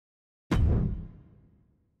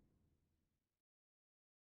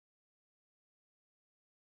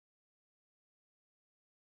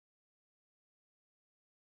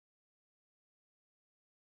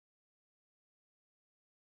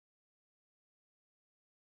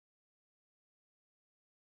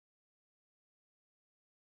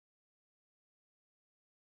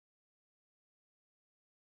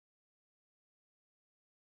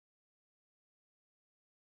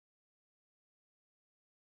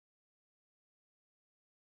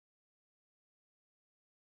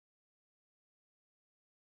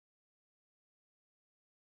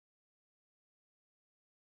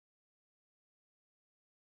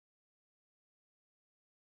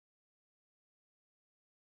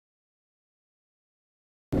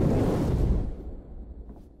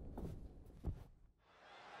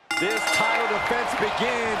This title defense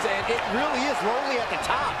begins, and it really is lonely at the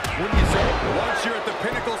top, wouldn't you say? Once you're at the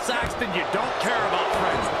pinnacle, Saxton, you don't care about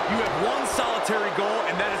friends. You have one solitary goal,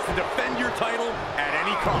 and that is to defend your title at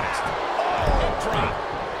any cost. Oh, drop.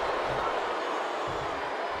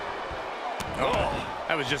 Oh,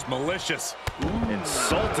 that was just malicious.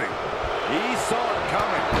 Insulting. He saw it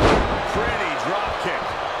coming. Pretty drop kick.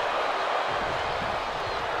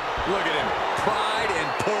 Look at him. Pride and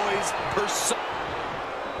poise.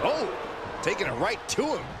 Oh, taking it right to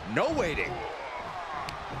him. No waiting.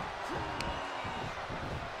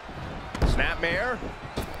 Snapmare.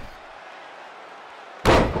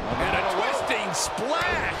 And a twisting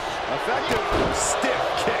splash. Effective stiff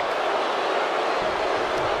kick.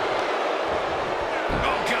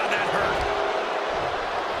 Oh, God, that hurt.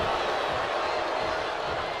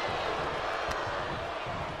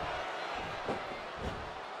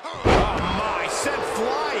 Oh, my. Sent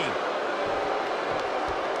flying.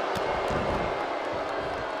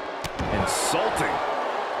 Insulting.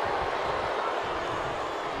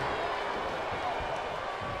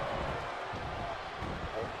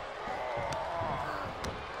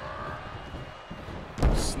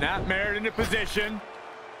 Snapmare into position.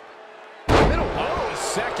 Middle. Oh,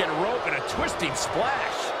 second rope and a twisting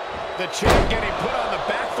splash. The champ getting put on the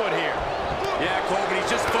back foot here. Yeah, Corbin, he's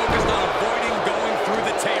just focused on avoiding going through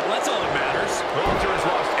the table. That's all that matters. Walter has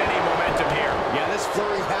lost any momentum here. Yeah, this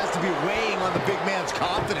flurry has to be weighing on the big man's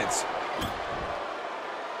confidence.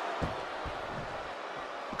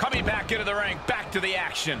 Coming back into the ring, back to the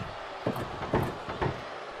action.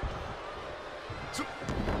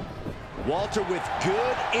 Walter with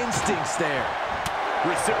good instincts there.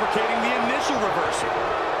 Reciprocating the initial reversal.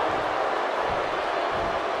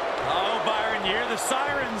 Oh, Byron, you hear the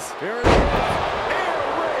sirens. Here it is. Air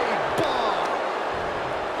raid bomb.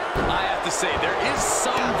 I have to say, there is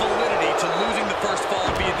some validity to losing the first fall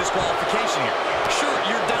and being disqualification here. Sure,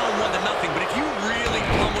 you're down 1-0, but if you really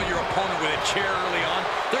pummel your opponent with a chair early on,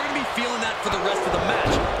 they're going to be feeling that for the rest of the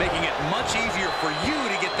match, making it much easier for you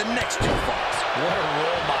to get the next 2 falls. What a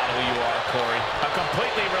role model you are, Corey. A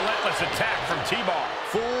completely relentless attack from T-Bar.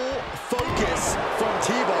 Full focus from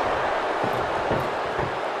T-Bar.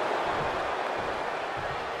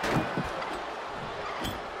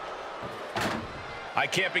 I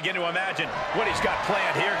can't begin to imagine what he's got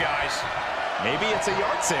planned here, guys. Maybe it's a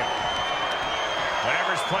yard sale.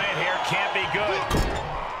 Whatever's planned here can't be good.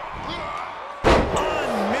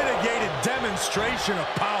 Unmitigated demonstration of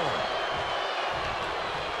power.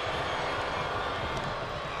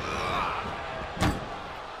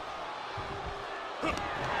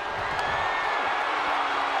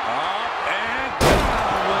 Up and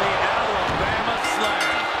down with the Alabama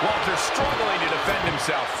slam. Walter struggling to defend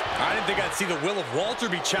himself. I didn't think I'd see the will of Walter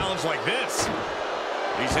be challenged like this.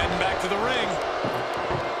 He's heading back to the ring.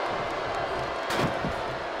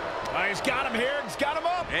 He's got him here. He's got him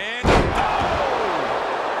up. And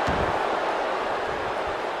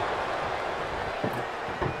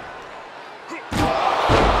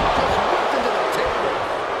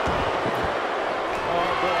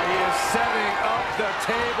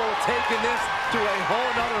table, taking this to a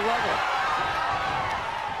whole nother level.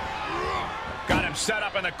 Got him set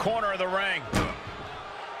up in the corner of the ring.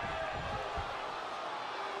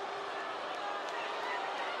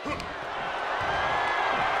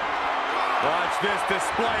 Watch this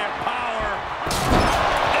display of power.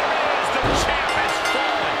 There it is. The champ has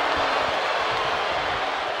fallen.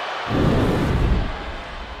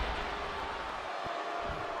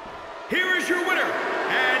 Here is your winner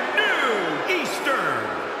and new Eastern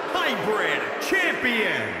Hybrid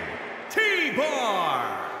Champion,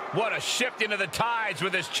 T-Bar. What a shift into the tides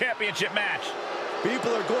with this championship match.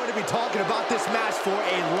 People are going to be talking about this match for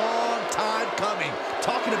a long time coming.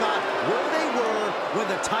 Talking about where they were when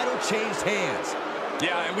the title changed hands.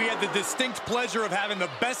 Yeah, and we had the distinct pleasure of having the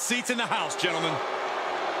best seats in the house, gentlemen.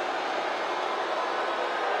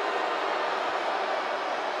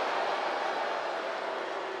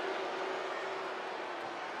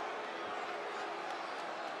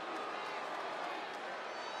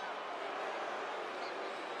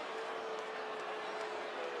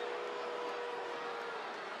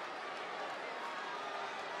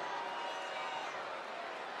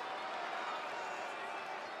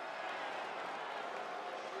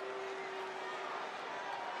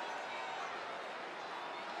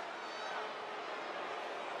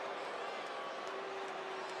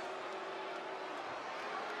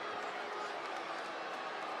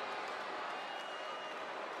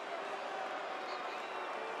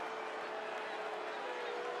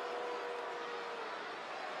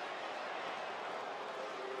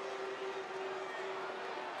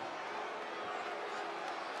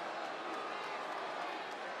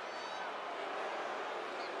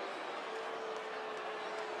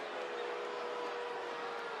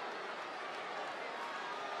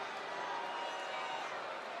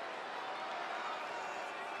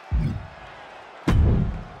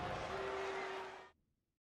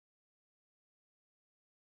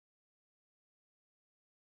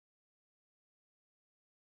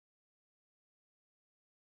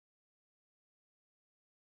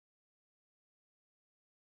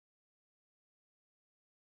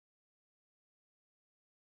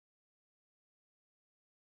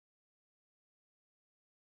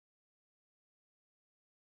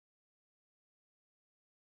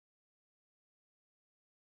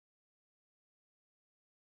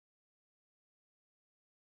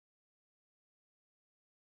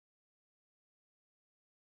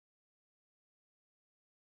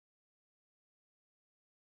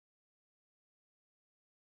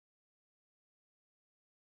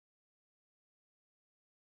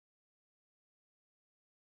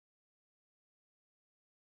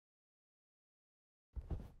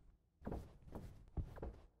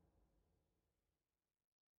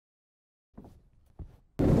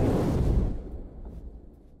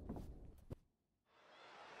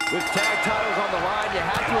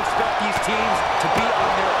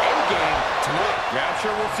 sure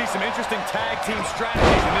we'll see some interesting tag team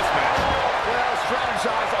strategies in this match. Well,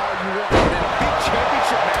 strategize all you want. In a big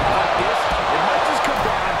championship match like this, it might just come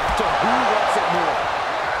down to who wants it more.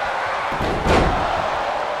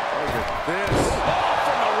 Look at this. Oh,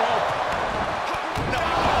 from the rope. No,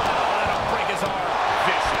 that'll break his arm.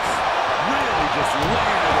 Vicious. Really just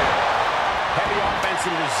laying it in. Heavy offense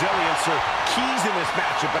and resilience are keys in this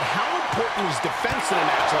matchup, but how important is defense in a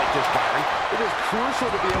match like this, Byron? It is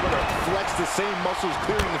crucial to be able to flex the same muscles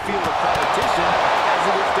clearing the field of competition as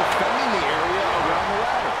it is defending the area around the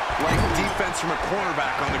ladder. Like defense from a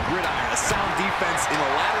cornerback on the gridiron. A sound defense in a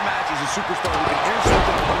ladder match is a superstar who can intercept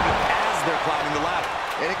an opponent as they're climbing the ladder.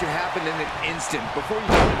 And it can happen in an instant. Before you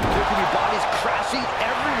know it, there can be bodies crashing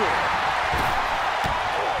everywhere.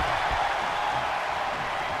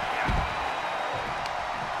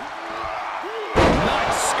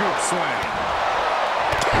 Nice scoop slam.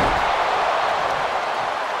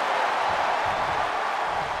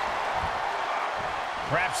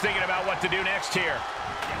 Perhaps thinking about what to do next here.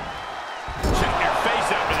 Check your face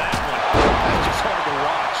after that one. That's just hard to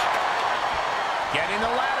watch. Getting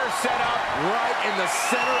the ladder set up. Right in the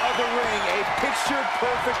center of the ring, a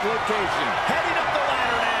picture-perfect location. Heading up the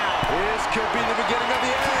ladder now. This could be the beginning of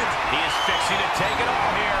the end. He is fixing to take it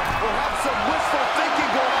all here. We'll have some wishful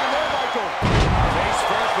thinking going on there, Michael. Face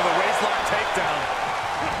first with a waistlock takedown.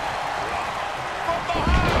 From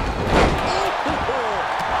behind.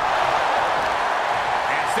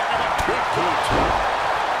 And set up a big boot.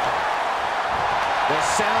 The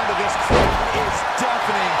sound of this crowd is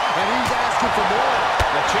deafening, and he's asking for more.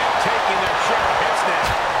 The champ taking their share of hits now.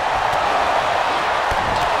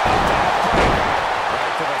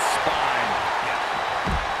 Right to the spine.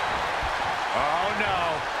 Oh, no.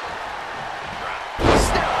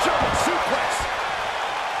 Snap German suplex.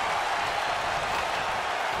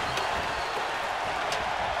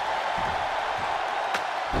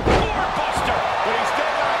 Doorbuster. But he's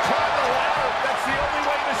still got to climb the ladder. That's the only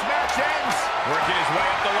way this match ends. Working his way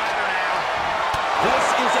up the ladder now. This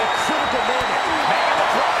is a critical moment. Making the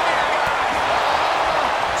climb here, guys.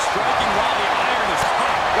 Striking while the iron is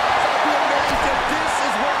hot. Guys, I'll be amazed if this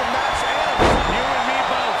is where the match ends. You and me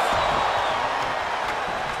both.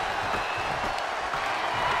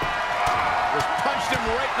 Just punched him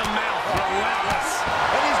right in the mouth. Relentless.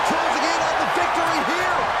 And he's closing in on the victory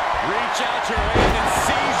here. Reach out your hand and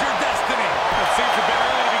seize your destiny. It seems a bit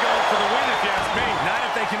early to be going for the win, if you ask me. Not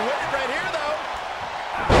if they can win it right here, though.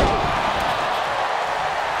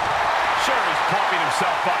 Sure, he's pumping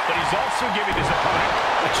himself up, but he's also giving his opponent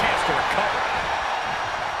a chance to recover.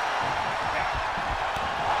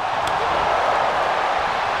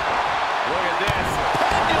 Look at this.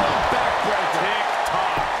 Pendulum backbreaker.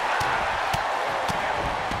 Tick-tock.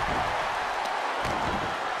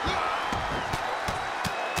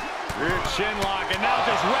 Rear chin lock, and now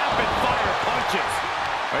just rapid-fire punches.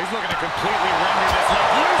 He's looking to completely render this leg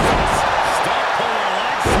useless. Stop pulling a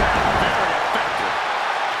leg snap. Very effective.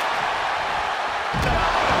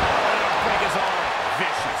 Break his arm.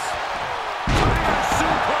 Vicious. Tiger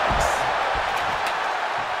suplex.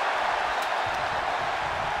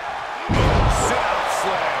 Sit-out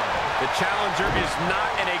slam. The challenger is not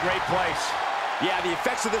in a great place. Yeah, the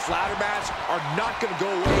effects of this ladder match are not going to go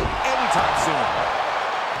away anytime soon.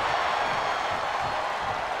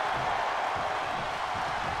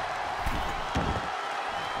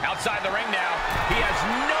 Outside the ring now, he has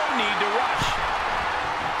no need to rush.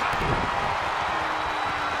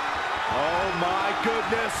 Oh, my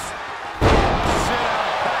goodness.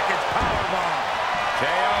 Sit-out package powerbomb.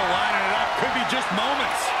 KO lining it up. Could be just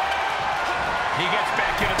moments. He gets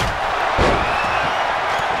back into the...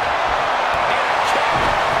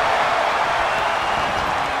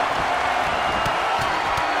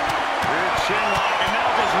 Rear chin lock, and now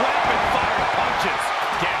just rapid-fire punches.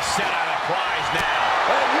 Gets set on a prize now.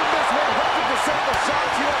 Hey, you miss 100% of the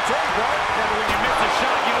shots you don't take, bro. And when you miss a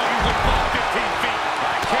shot, you don't usually fall 15 feet.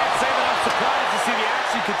 I can't say that I'm surprised to see the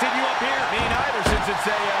action continue up here. Me neither, since it's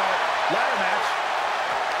a ladder match.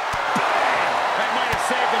 Bang! That might have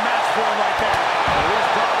saved the match for him right there. He's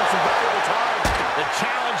dropping some valuable time. The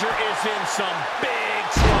challenger is in some big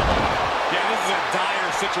trouble. Yeah, this is a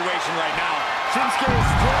dire situation right now. Shinsuke's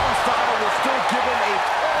strong style will still give him a...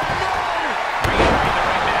 Oh, no! Re-entering the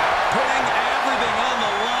ring now. Putting everything on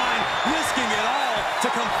the line, risking it all to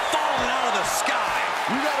come falling out of the sky.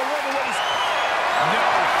 You got to wonder what he's... No,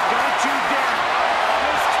 don't you dare.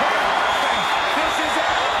 This can't happen. This is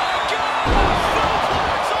it. Oh, God!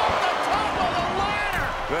 Suplex off the top of the ladder.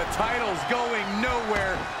 The title's going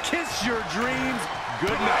nowhere. Kiss your dreams.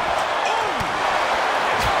 Good night. Ooh!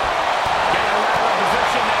 Getting a ladder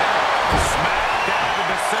position now. Smack down to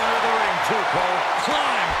the center of the ring, too, Cole.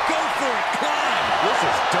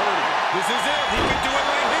 dirty. This is it. He can do it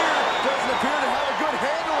right here. Doesn't appear to have a good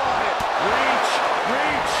handle on it. Reach,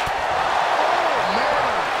 reach. Oh,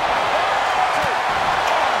 man. Oh,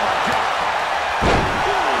 my God.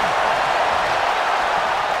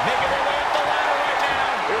 Making their way up the ladder right now.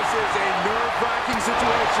 This is a nerve-wracking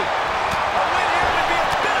situation. A win here would be a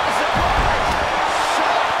bit of a surprise.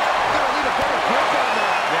 Shot. Gonna need a better grip on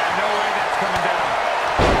that. Yeah, no way that's coming down.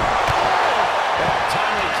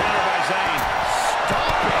 Timely counter by Zayn.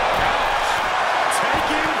 Stop it.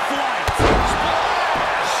 Taking flight.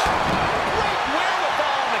 Splash. Great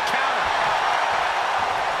wherewithal on the counter.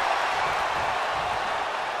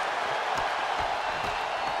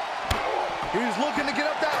 He's looking to get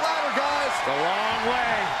up that ladder, guys. It's a long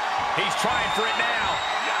way. He's trying for it now.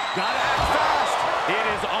 Gotta act fast. It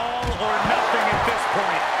is all or nothing at this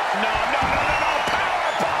point. No, no, no, no, no. Power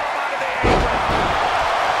bomb out of the apron.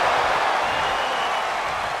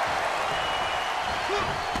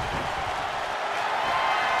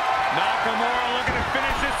 Nakamura looking to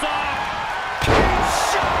finish this off.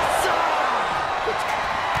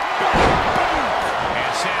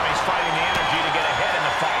 And Sammy's fighting the energy to get ahead in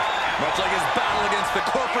the fight. Much like his battle against the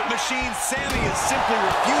corporate machine, Sammy is simply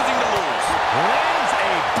refusing to lose. Lands a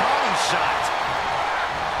body shot.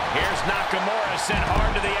 Here's Nakamura sent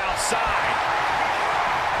hard to the outside.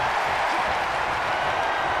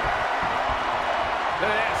 Look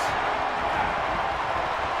at this.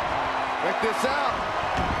 Check this out.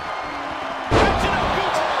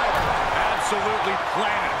 Absolutely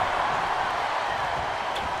planted.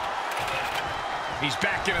 He's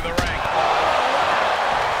back into the ring.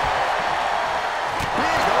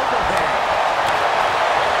 Big overhead.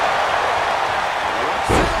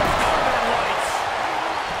 Northern Lights.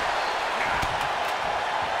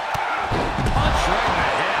 Punch right in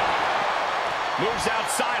the head. Moves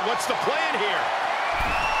outside. What's the plan here?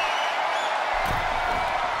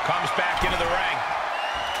 Comes back into the ring.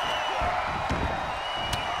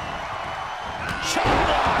 Chop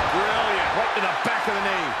block. Brilliant. Right to the back of the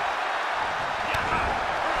knee.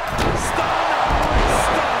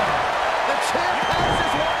 The champ has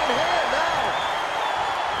his one in hand now.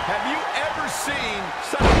 Have you ever seen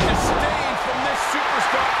such disdain from this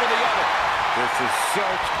superstar for the other? This is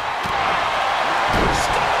such...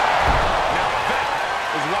 Now that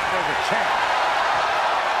is why they're the champ.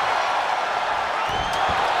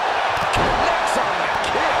 Connects on the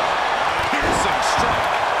kick. Piercing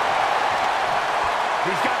strike.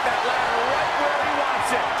 He's got that ladder right where he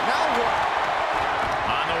wants it. Now what?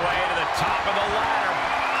 On the way to the top of the ladder.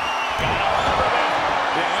 Got a hold of it.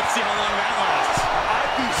 Yeah, let's see how long that lasts.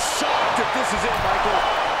 I'd be shocked if this is it, Michael.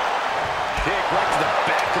 Kick right to the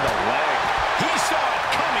back of the leg. He saw it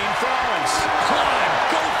coming from Owens. Climb.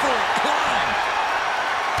 Go for it. Climb.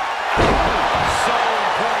 So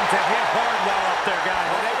important to hit hard while up there, guys.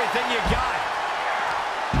 With everything you got.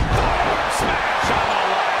 Smash on the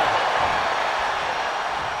ladder.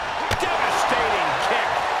 Devastating kick.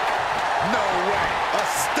 No way.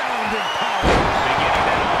 Astounding power. Beginning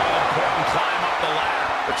that all-important climb up the ladder.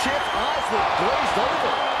 The champ's eyes were glazed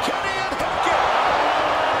over. Can he unhook it?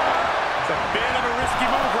 It's a bit of a risky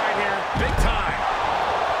move right here. Big time.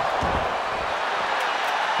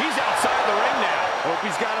 He's outside the ring now. Hope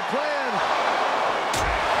he's got a plan.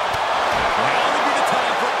 Now would be the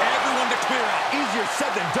time for everyone to clear out. Easier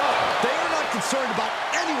said than done. They are not concerned about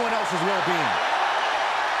anyone else's well-being.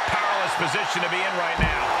 Powerless position to be in right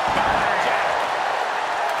now. Back Jack.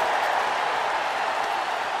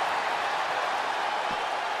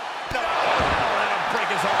 No, let him break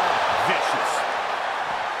his arm. Vicious.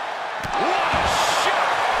 What a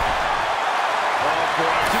shot. Oh,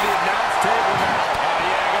 boy, to the announce table now. Oh,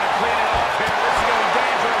 yeah, gonna clean it off here. This is gonna be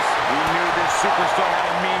dangerous. We knew this superstar had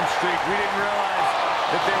a mean streak. We didn't realize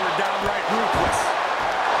that they were downright ruthless.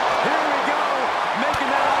 Here we go. Making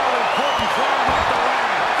that all-important climb up the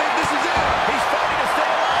ladder. I think this is it. He's fighting to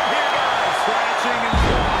stay alive here, guys. Scratching and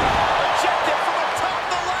clawing. Ejected from atop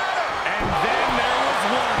the ladder. And then there was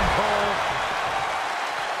one, Cole.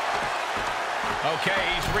 Okay,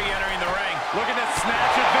 he's re-entering the ring. Looking to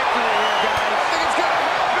snatch a victory here, guys. I think it's going to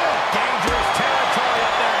happen. Dangerous territory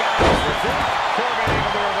up there, guys. Corbin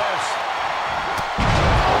able to reverse.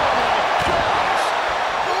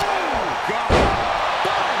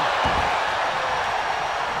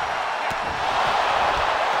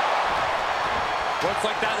 Looks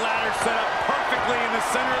like that ladder set up perfectly in the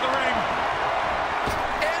center of the ring.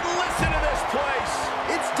 And listen to this place.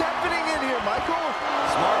 It's deafening in here, Michael.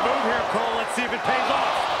 Smart move here, Cole. Let's see if it pays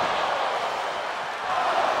off.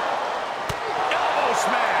 Elbow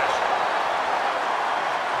smash.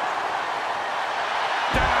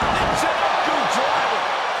 Down. Jericho driver.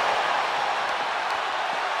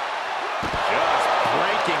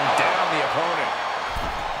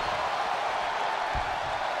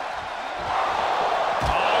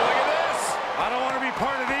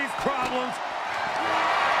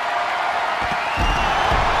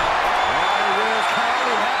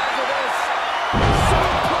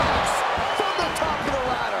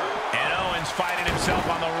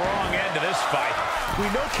 on the wrong end of this fight. We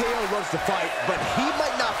know KO loves to fight, but he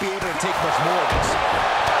might not be able to take much more of this.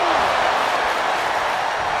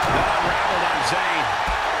 Unraveled on Zayn.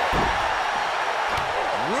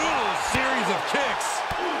 Brutal series of kicks.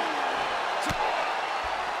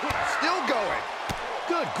 Still going.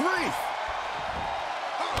 Good grief.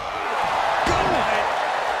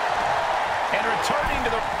 And returning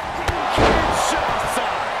to the Kinshasa.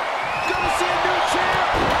 Gonna see a new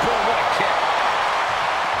champ. Boy, what a kick.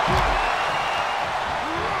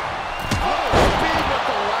 Oh, speed with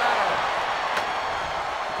the ladder.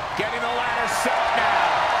 Getting the ladder set now.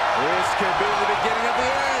 This could be the beginning of the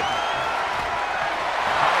end.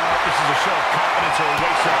 I don't know if this is a show of confidence or a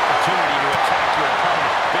waste of opportunity to attack your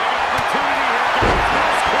opponent. Big opportunity here, guys.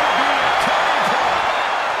 This could be a turning point.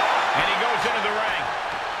 And he goes into the ring.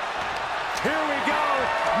 Here we go,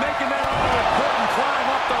 making that all-important climb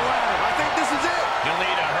up the ladder. I think this is it. He'll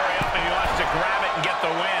need to hurry up if he wants to grab it and get the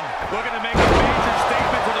win. Looking to make a major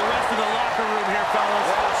statement to the rest of the locker room here, fellas.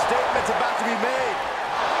 Well, a statement's about to be made.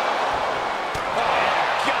 Oh,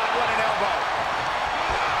 God, what an elbow.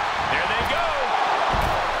 There they go.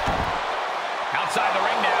 Outside the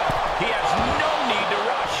ring now. He has no need to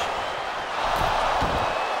rush.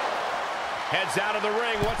 Heads out of the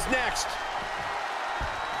ring. What's next?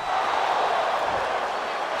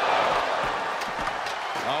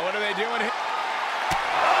 Oh, what are they doing here?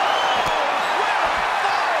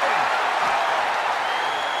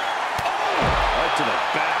 Right to the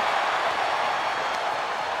back.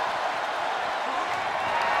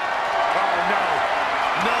 Oh, no.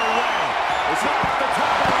 No way. It's not off the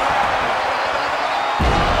top of the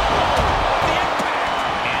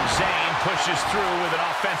And Zayn pushes through with an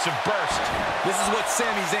offensive burst. This is what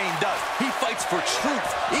Sami Zayn does. He fights for truth.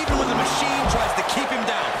 Even when the machine tries to keep him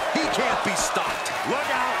down, he can't be stopped. Look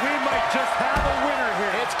out, we might just have a winner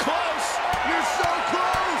here. It's close. You're so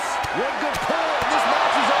close. One good pull and this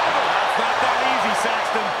match is over. It's not that easy,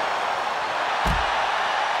 Saxton.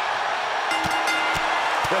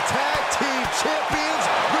 The tag team champions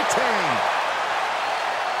retain.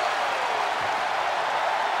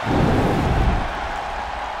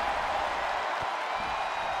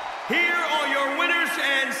 Here are your winners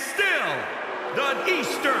and still the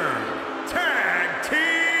Eastern Tag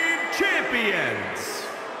Team Champions,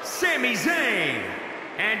 Sami Zayn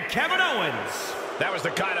and Kevin Owens. That was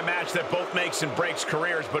the kind of match that both makes and breaks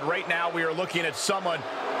careers, but right now we are looking at someone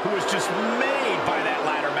who was just made by that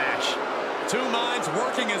ladder match. Two minds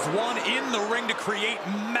working as one in the ring to create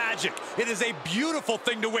magic. It is a beautiful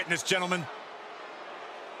thing to witness, gentlemen.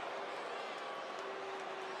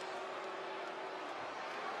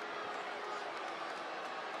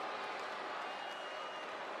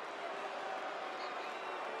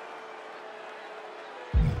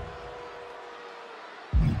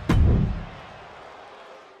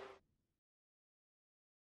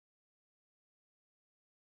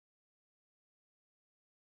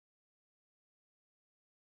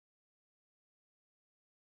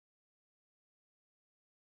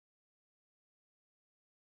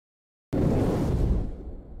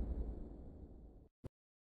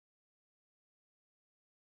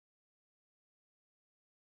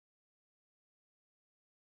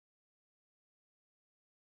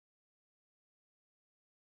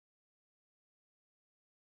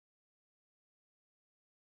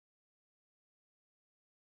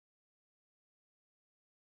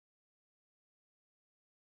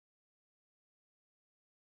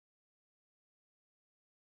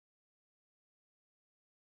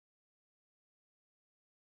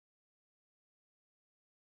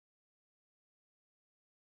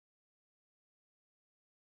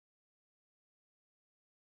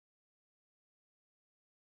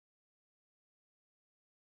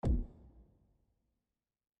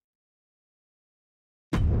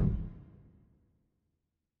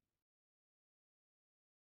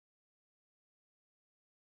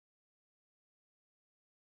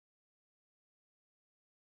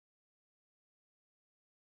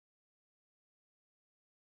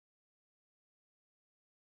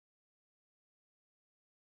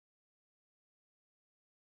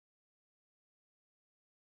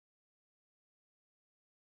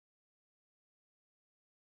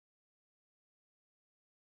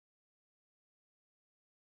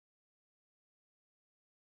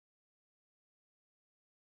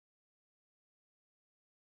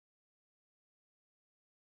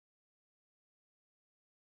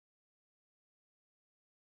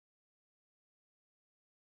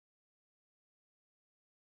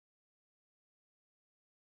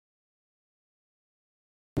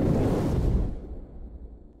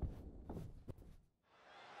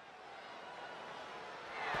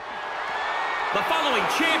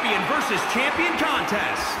 versus Champion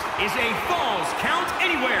contest is a Falls Count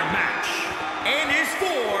Anywhere match and is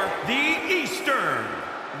for the Eastern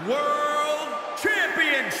World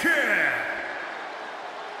Championship.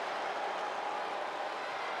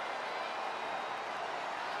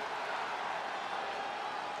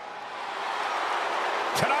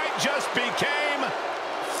 Tonight just became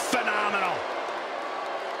phenomenal.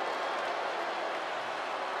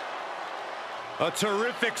 A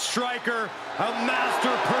terrific striker, a master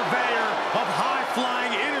purveyor of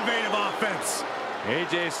high-flying, innovative offense.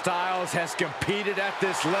 AJ Styles has competed at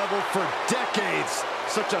this level for decades.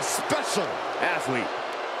 Such a special athlete.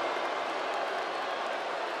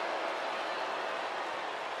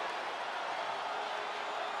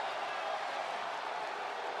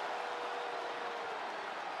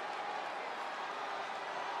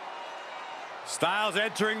 Styles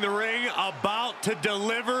entering the ring, about to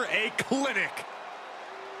deliver a clinic.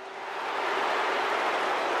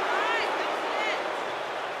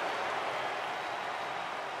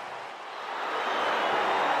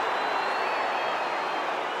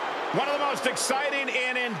 One of the most exciting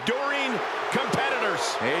and enduring competitors.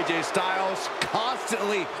 AJ Styles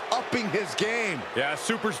constantly upping his game. Yeah, a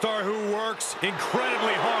superstar who works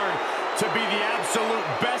incredibly hard to be the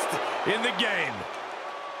absolute best in the game.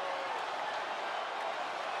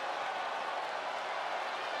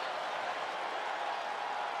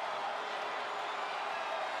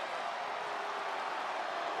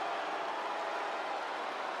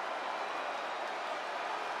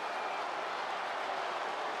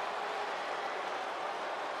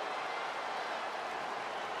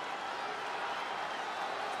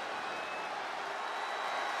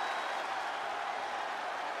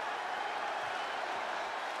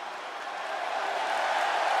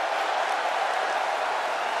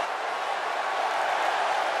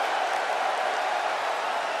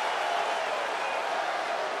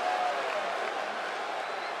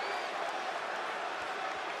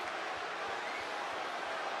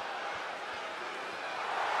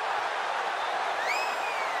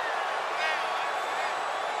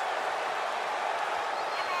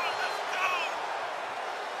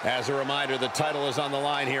 As a reminder, the title is on the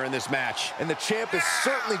line here in this match. And the champ is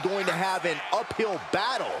certainly going to have an uphill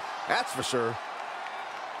battle, that's for sure.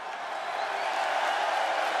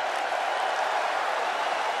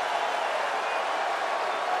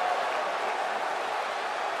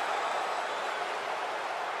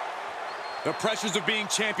 The pressures of being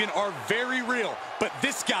champion are very real, but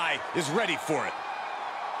this guy is ready for it.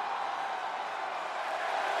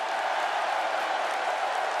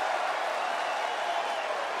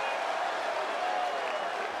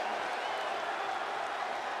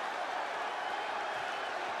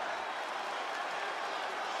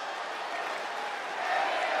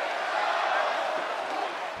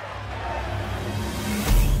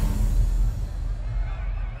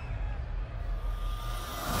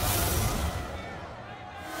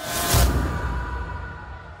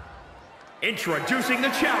 Introducing the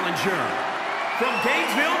challenger from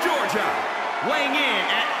Gainesville, Georgia, weighing in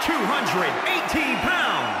at 218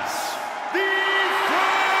 pounds, the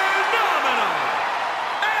phenomenal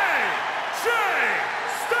AJ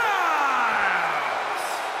Styles.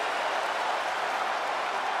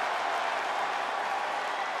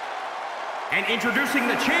 And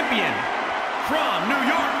introducing the champion from New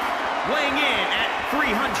York, weighing in at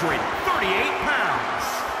 338 pounds,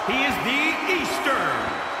 he is the Eastern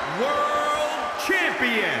World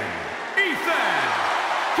Champion, Ethan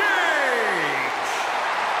Gage.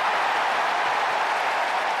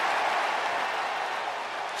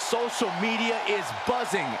 Social media is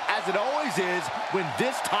buzzing, as it always is when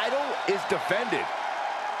this title is defended.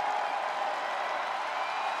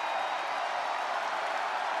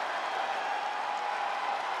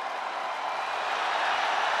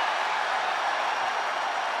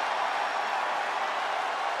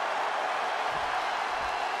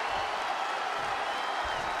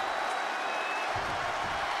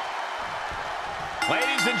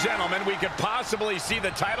 Ladies and gentlemen, we could possibly see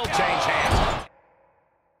the title change hands.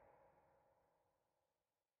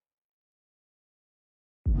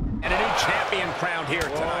 And a new champion crowned here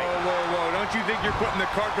tonight. Whoa. Don't you think you're putting the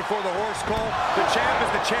cart before the horse, Cole? The champ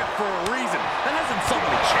is the champ for a reason. That hasn't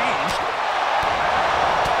suddenly changed.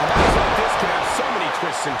 A match like this can have so many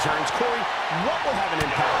twists and turns. Corey, what will have an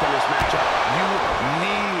impact on this matchup? You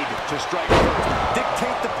need to strike first.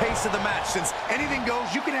 Dictate the pace of the match. Since anything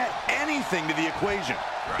goes, you can add anything to the equation.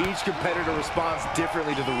 Each competitor responds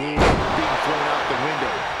differently to the rules being thrown out the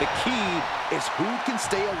window. The key is who can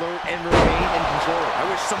stay alert and remain in control. I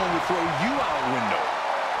wish someone would throw you out a window.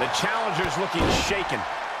 The challenger's looking shaken.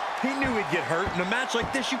 He knew he'd get hurt. In a match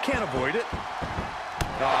like this, you can't avoid it.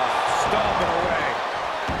 Stomping away.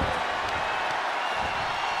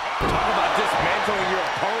 Talk about dismantling your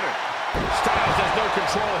opponent. Styles has no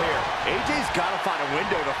control here. AJ's got to find a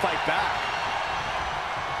window to fight back.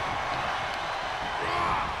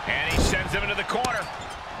 And he sends him into the corner.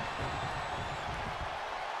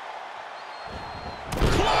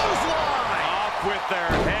 Clothesline! Off with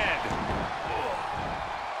their head.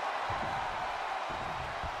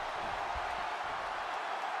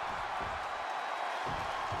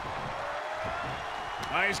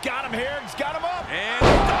 Oh, he's got him here. He's got him up. And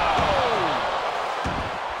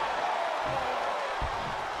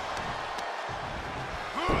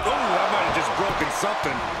That might have just broken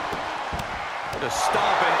something. To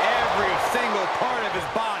stop in every single part of his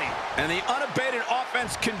body. And the unabated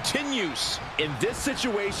offense continues. In this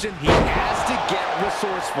situation, he has to get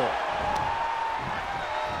resourceful.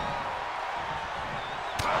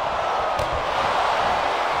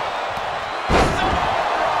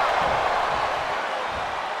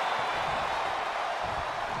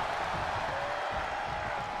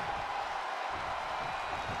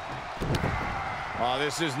 Oh,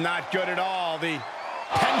 this is not good at all. The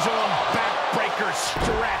pendulum backbreaker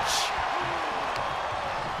stretch.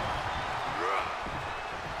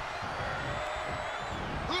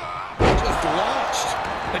 Just launched.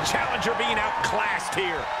 The challenger being outclassed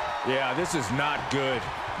here. Yeah, this is not good.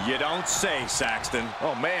 you don't say, Saxton.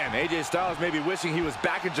 Oh, man, AJ Styles may be wishing he was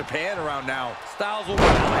back in Japan around now. Styles will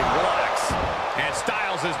relax. And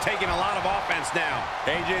Styles is taking a lot of offense now.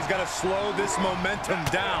 AJ's got to slow this momentum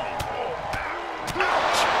down.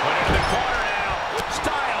 Ouch! Put it in the corner now.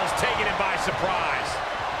 Styles taking it by surprise.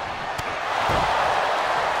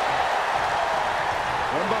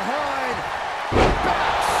 From behind,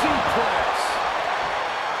 back suplex.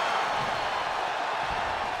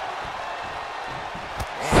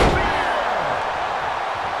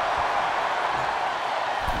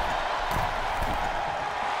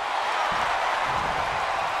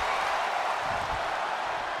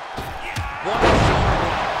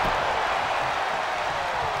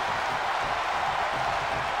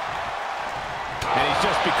 And he's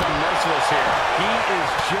just become merciless here. He is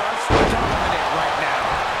just dominant right now.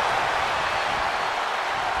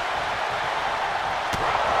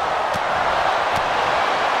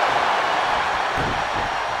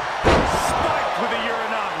 Spiked with a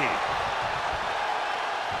Uranagi.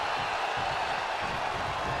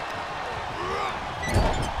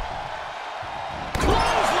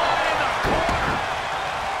 Clothesline in the corner.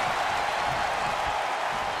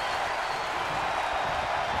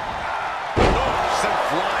 Oh, sent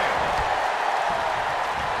flying.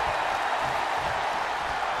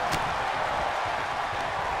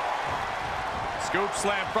 Scoop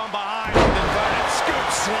slam from behind. Inverted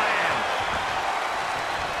scoop slam.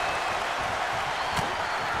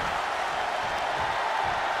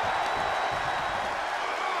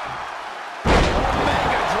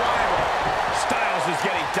 Mega driver. Styles is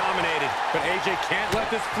getting dominated. But AJ can't let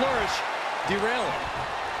this flourish. Derail him.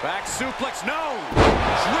 Back suplex, no!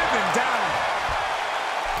 Driven down.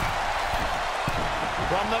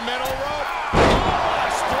 From the middle rope. Oh,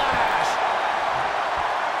 a splash.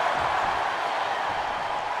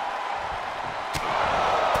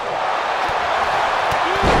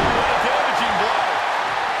 Ooh, what a damaging blow.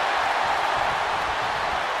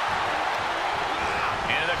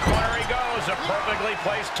 Into the corner he goes. A perfectly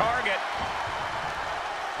placed target.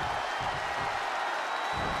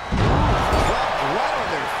 Right on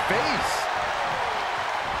their face.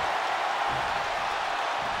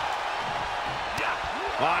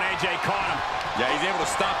 On AJ caught him. Yeah, he's able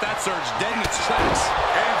to stop that surge dead in its tracks.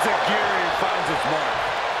 And Zagiri finds its mark.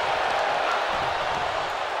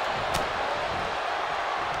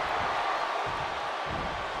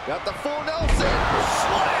 Got the full Nelson.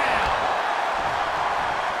 Slam!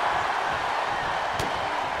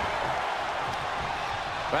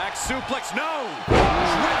 Back suplex, no!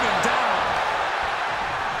 Driven down.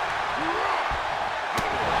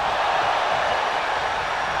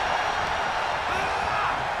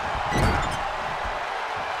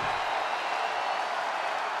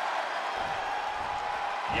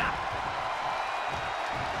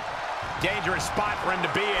 Dangerous spot for him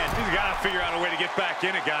to be in. He's got to figure out a way to get back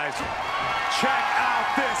in it, guys. Check out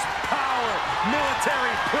this power.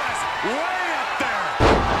 Military press way up there.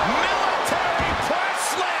 Military press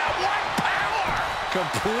slam. What power!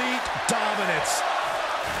 Complete dominance.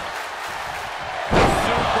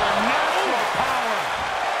 Supernatural power.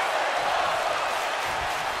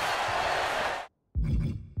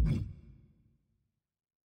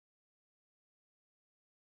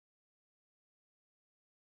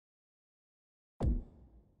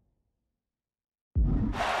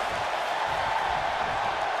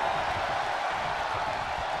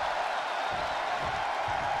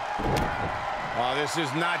 Oh, this is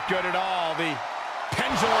not good at all. The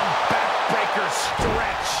pendulum backbreaker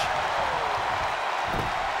stretch.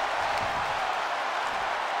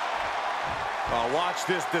 Watch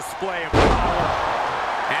this display of power.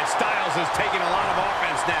 And Styles is taking a lot of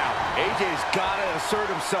offense now. AJ's got to assert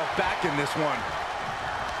himself back in this one.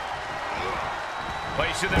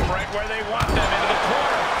 Placing them right where they want them, into the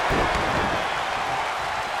corner.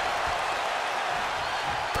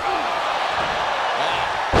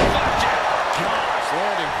 Gosh,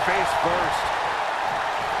 landing face first.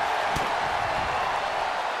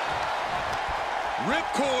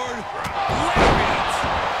 Ripcord. Lariat.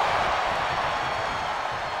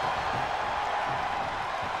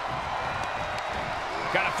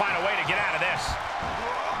 Got to find a way to get out of this.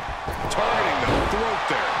 Targeting the throat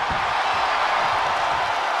there.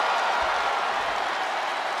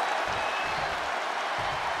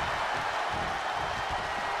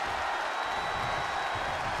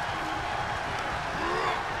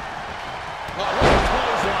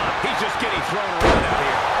 He's just getting thrown around out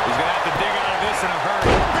here. He's going to have to dig out of this in a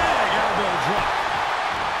hurry. Big elbow drop.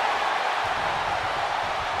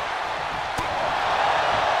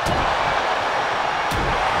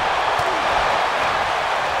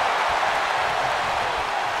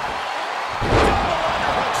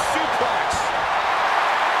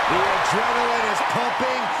 Adrenaline is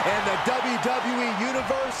pumping, and the WWE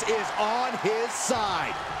Universe is on his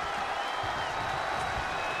side.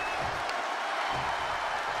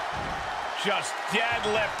 Just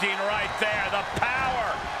deadlifting right there. The power.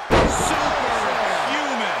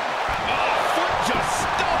 Superhuman. Foot just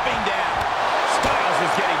stomping down. Styles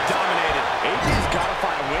is getting dominated. AJ's got to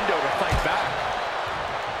find a window to fight back.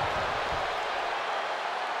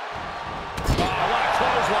 What a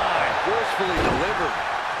clothesline. Forcefully delivered.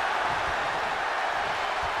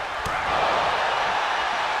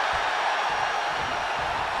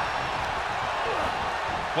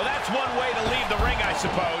 Well, that's one way to leave the ring, I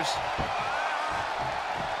suppose.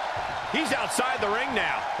 He's outside the ring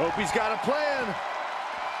now. Hope he's got a plan.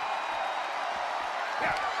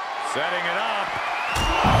 Setting it up.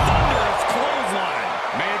 Thunderous clothesline.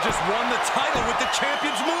 Man just won the title with the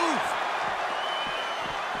champion's move.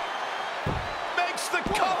 Makes the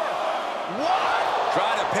cover. What?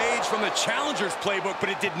 Tried a page from the challenger's playbook, but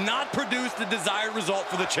it did not produce the desired result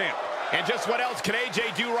for the champ. And just what else can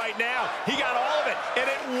AJ do right now? He got all of it, and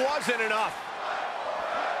it wasn't enough.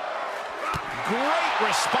 Great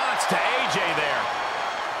response to AJ there.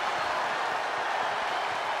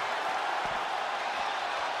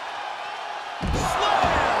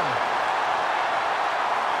 Slam!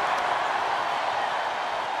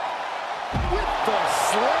 With the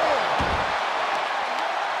slam!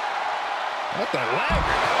 What the leg?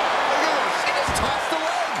 Look at this. He just tossed the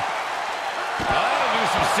leg. That'll do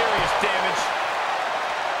some serious damage.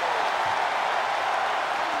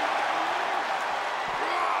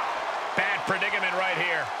 Bad predicament right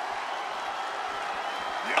here.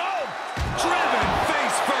 Oh! Driven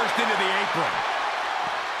face first into the apron.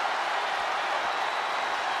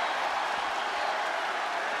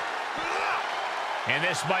 And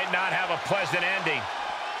this might not have a pleasant ending.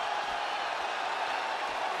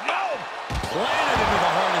 Oh! Planted into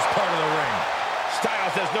the hardest part of the ring.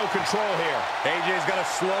 Styles has no control here. AJ's got to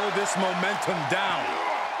slow this momentum down.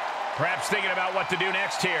 Perhaps thinking about what to do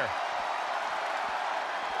next here.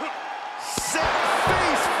 Set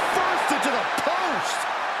face first into the post.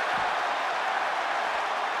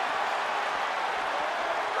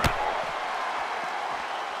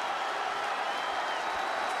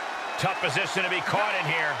 Tough position to be caught in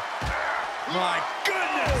here. My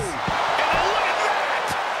goodness! And look at that!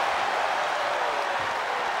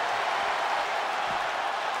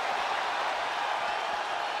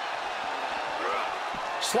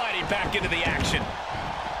 Sliding back into the action.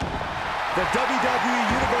 The WWE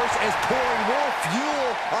Universe is pouring more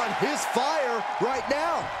fuel on his fire right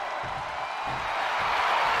now.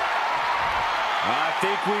 I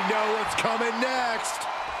think we know what's coming next.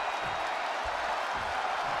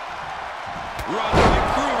 Running it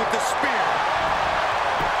through with the spear.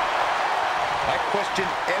 I question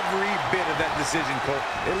every bit of that decision, Cole.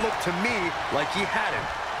 It looked to me like he had it.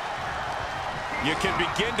 You can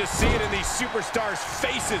begin to see it in these superstars'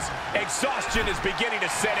 faces. Exhaustion is beginning to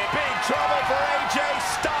set in. Big trouble for AJ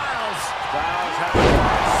Styles. Styles has to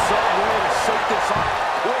find some way to shake this off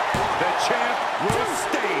quick. The champ will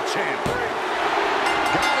stay champ.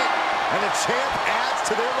 Got it. And the champ adds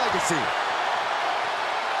to their legacy.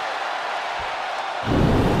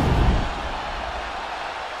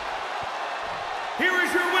 Here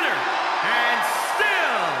is your winner, and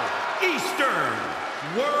still Eastern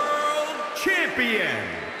World Champion,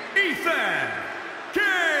 Ethan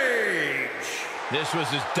Cage. This was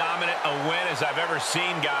as dominant a win as I've ever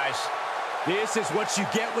seen, guys. This is what you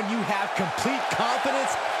get when you have complete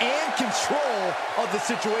confidence and control of the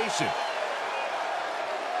situation.